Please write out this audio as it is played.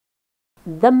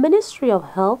The Ministry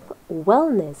of Health,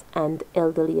 Wellness and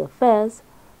Elderly Affairs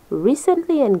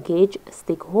recently engaged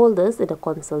stakeholders in a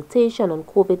consultation on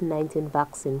COVID-19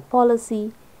 vaccine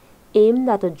policy aimed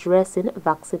at addressing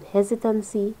vaccine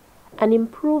hesitancy and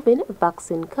improving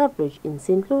vaccine coverage in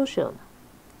Saint Lucia.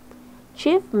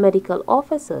 Chief Medical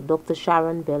Officer Dr.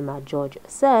 Sharon Belma George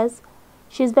says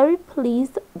she is very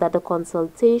pleased that the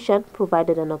consultation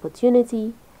provided an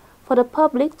opportunity for the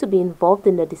public to be involved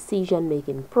in the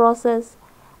decision-making process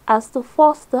as to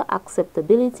foster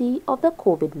acceptability of the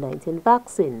COVID-19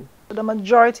 vaccine. The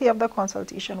majority of the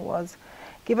consultation was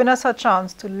giving us a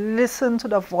chance to listen to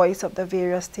the voice of the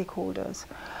various stakeholders.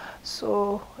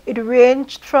 So it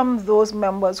ranged from those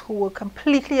members who were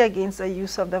completely against the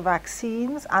use of the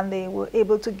vaccines, and they were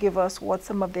able to give us what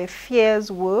some of their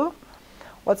fears were,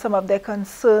 what some of their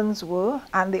concerns were,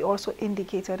 and they also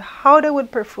indicated how they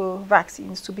would prefer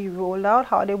vaccines to be rolled out,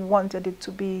 how they wanted it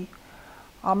to be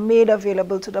made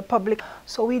available to the public.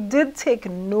 So we did take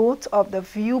note of the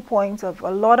viewpoints of a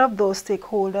lot of those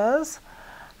stakeholders,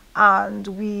 and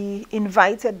we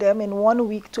invited them in 1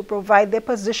 week to provide their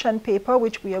position paper,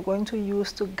 which we are going to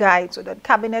use to guide so that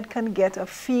Cabinet can get a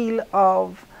feel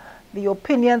of the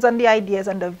opinions and the ideas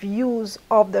and the views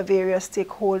of the various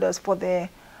stakeholders for their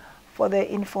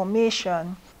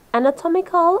information.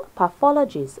 Anatomical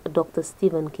pathologist Dr.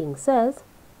 Stephen King says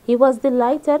he was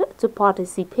delighted to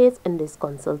participate in this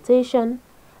consultation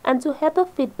and to hear the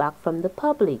feedback from the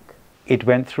public. It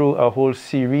went through a whole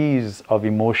series of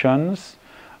emotions.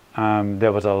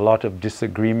 There was a lot of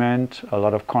disagreement, a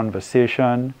lot of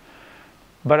conversation.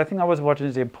 But I think what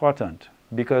is important,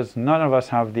 because none of us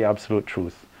have the absolute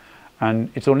truth. And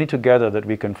it's only together that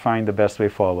we can find the best way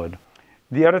forward.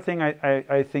 The other thing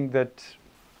I think that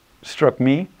struck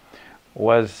me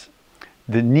was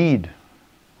the need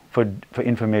for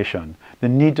information, the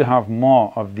need to have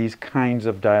more of these kinds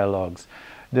of dialogues,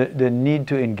 the need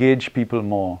to engage people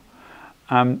more.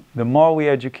 The more we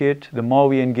educate, the more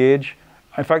we engage,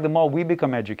 in fact, the more we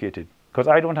become educated, because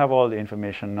I don't have all the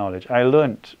information knowledge. I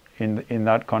learned in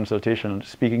that consultation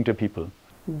speaking to people.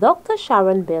 Dr.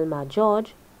 Sharon Belma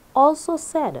George also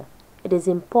said it is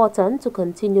important to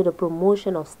continue the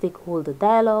promotion of stakeholder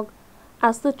dialogue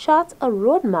as to chart a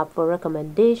roadmap for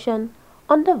recommendation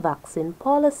on the vaccine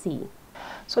policy.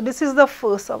 So this is the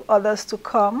first of others to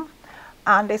come,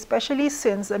 and especially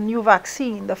since the new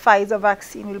vaccine, the Pfizer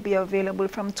vaccine, will be available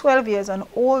from 12 years and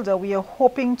older, we are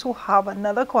hoping to have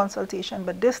another consultation,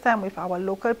 but this time with our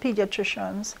local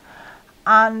pediatricians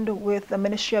and with the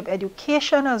Ministry of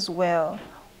Education as well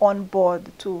on board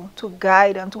to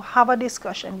guide and to have a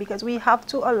discussion, because we have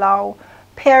to allow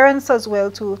parents as well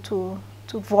to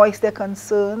voice their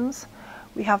concerns.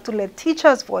 We have to let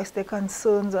teachers voice their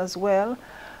concerns as well.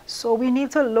 So we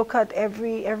need to look at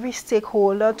every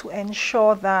stakeholder to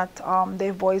ensure that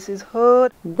their voice is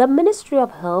heard. The Ministry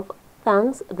of Health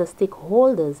thanks the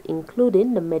stakeholders,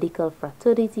 including the medical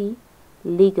fraternity,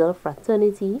 legal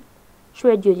fraternity,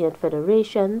 trade union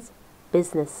federations,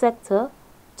 business sector,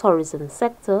 tourism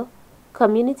sector,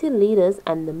 community leaders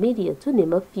and the media, to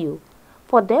name a few,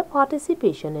 for their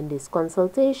participation in this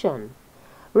consultation.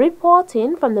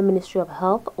 Reporting from the Ministry of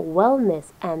Health,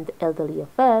 Wellness and Elderly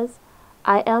Affairs,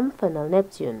 I am Fennel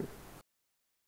Neptune.